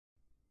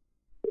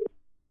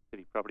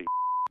property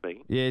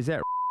speaking. Yeah, is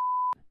that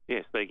Yeah,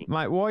 speaking.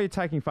 mate? Why are you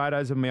taking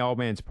photos of my old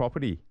man's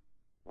property?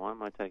 Why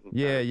am I taking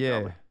Yeah, photos yeah.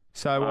 of it?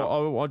 So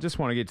Wow. I just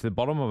want to get to the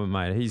bottom of it,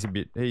 mate. He's a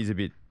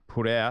bit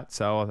put out,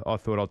 so I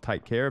thought I'd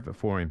take care of it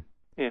for him.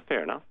 Yeah,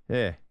 fair enough.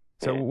 Yeah.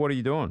 So Yeah. what are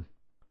you doing?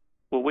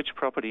 Well, which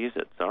property is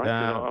it? Sorry,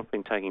 'cause I've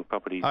been taking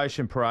properties.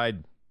 Ocean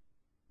Parade.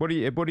 What do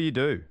you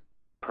do?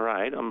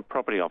 Parade. I'm a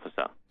property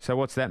officer. So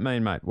what's that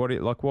mean, mate? Why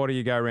do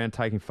you go around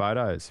taking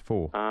photos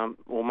for?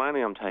 Well,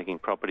 mainly I'm taking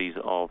properties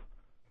of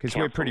Because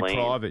we're pretty land.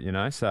 private, you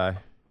know. So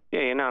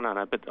Yeah,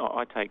 no. But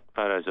I take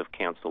photos of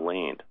council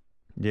land.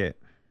 yeah.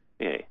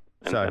 Yeah,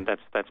 So- and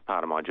that's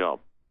part of my job.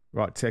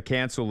 Right. So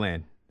council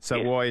land. So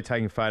Yeah. why are you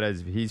taking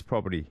photos of his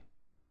property?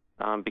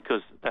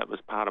 Because that was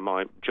part of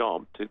my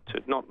job to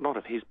not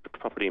of his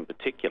property in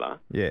particular.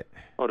 Yeah.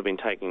 I would have been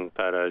taking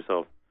photos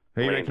of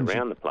land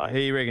around the place.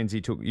 He reckons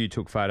you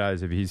took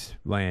photos of his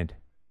land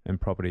and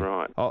property.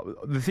 Right. Oh,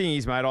 the thing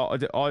is, mate,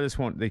 I just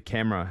want the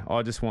camera.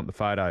 I just want the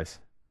photos.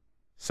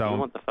 So You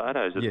want the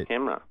photos of yeah. the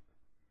camera?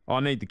 I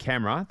need the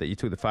camera that you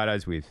took the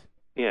photos with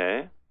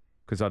Yeah.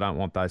 because I don't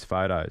want those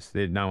photos.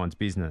 They're no one's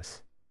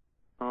business.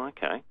 Oh,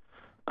 okay.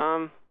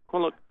 Well,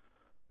 look,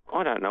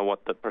 I don't know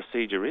what the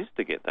procedure is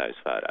to get those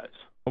photos.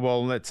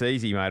 Well, that's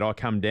easy, mate. I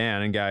come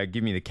down and go,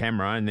 give me the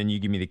camera, and then you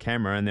give me the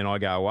camera, and then I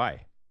go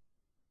away.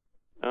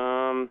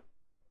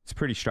 It's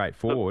pretty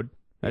straightforward.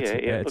 That's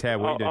Look, how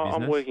we do business.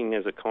 I'm working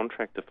as a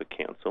contractor for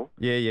council.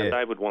 Yeah, yeah. And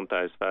they would want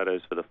those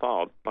photos for the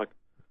file. Like,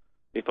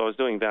 if I was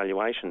doing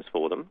valuations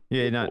for them,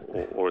 Yeah, no.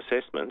 or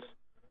assessments,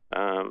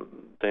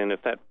 then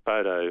if that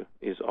photo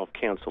is of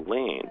council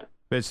land,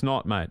 But it's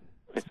not, mate.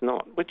 it's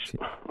not.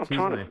 I'm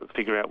trying to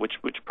figure out which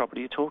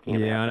property you're talking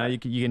about. Yeah, I know.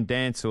 mate. You can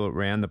dance all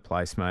around the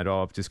place, mate.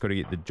 I've just got to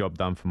get the job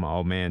done for my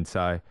old man.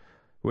 So,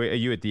 are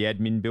you at the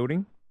admin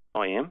building?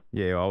 I am.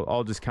 Yeah,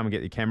 I'll just come and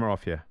get the camera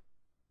off you.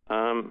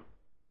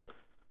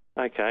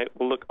 Okay.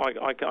 Well, look,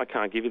 I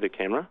can't give you the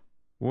camera.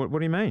 What do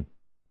you mean?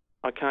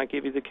 I can't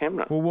give you the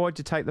camera Well, why'd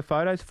you take the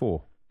photos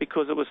for?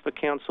 because it was for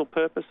council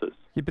purposes.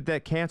 Yeah, but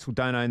that council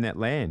don't own that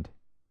land.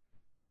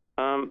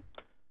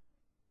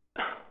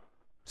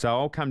 So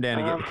I'll come down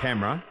and get the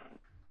camera.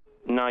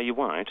 No, you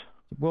won't.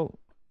 Well,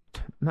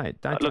 mate,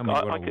 don't tell Look, me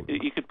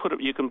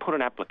what you can put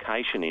an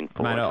application in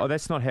for Mate, it.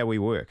 that's not how we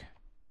work.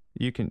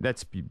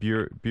 That's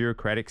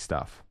bureaucratic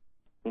stuff.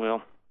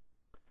 Well,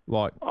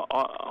 Like,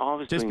 I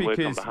was just doing work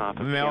on because behalf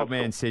of my old council.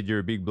 man said you're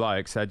a big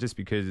bloke, so just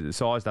because the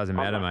size doesn't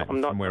matter, mate,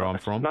 from where I'm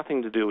from. It's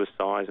nothing to do with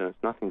size, and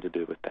it's nothing to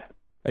do with that.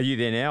 Are you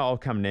there now? I'll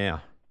come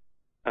now.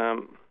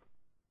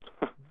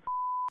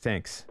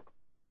 Thanks.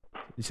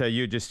 So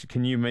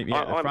can you meet me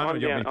at the front, or do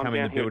you want me to come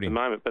in the building? At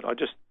the moment, but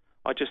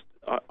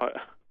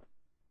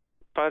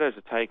photos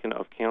are taken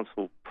of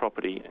council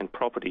property and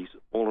properties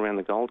all around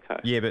the Gold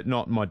Coast. Yeah, but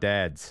not my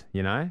dad's,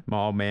 you know?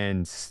 My old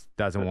man's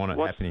doesn't want it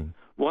happening.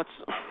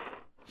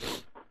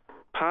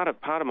 Part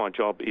of my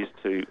job is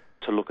to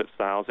look at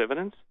sales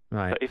evidence.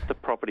 Mate. So if the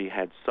property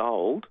had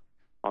sold,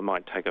 I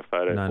might take a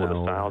photo for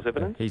the sales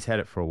evidence. He's had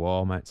it for a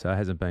while, mate, so it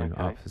hasn't been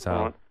up for sale.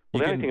 All right.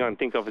 Well, the only thing I can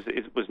think of is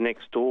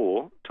next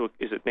door to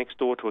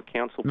a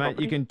council Mate,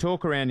 property? you can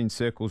talk around in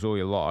circles all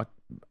you like.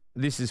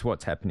 This is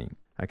what's happening,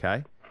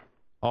 okay?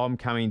 I'm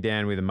coming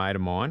down with a mate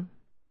of mine,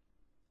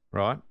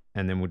 right?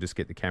 And then we'll just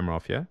get the camera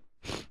off you.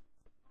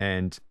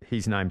 And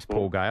his name's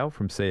Paul Gale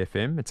from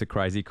CFM. It's a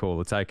crazy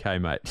call. It's okay,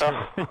 mate.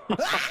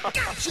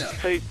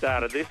 Who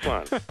started this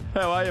one?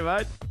 How are you,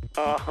 mate?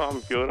 Oh,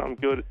 I'm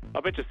good. I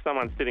bet you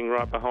someone's sitting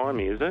right behind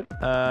me, is it?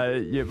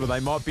 Yeah, well,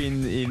 they might be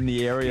in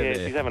the area Yeah,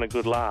 there. she's having a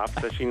good laugh,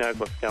 so she knows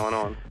what's going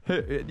on.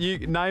 You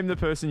name the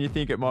person you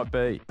think it might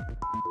be.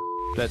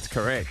 That's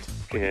correct.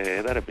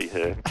 Yeah, that'd be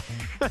her.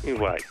 You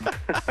wait.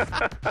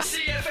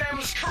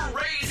 CFM's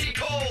Crazy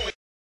Call.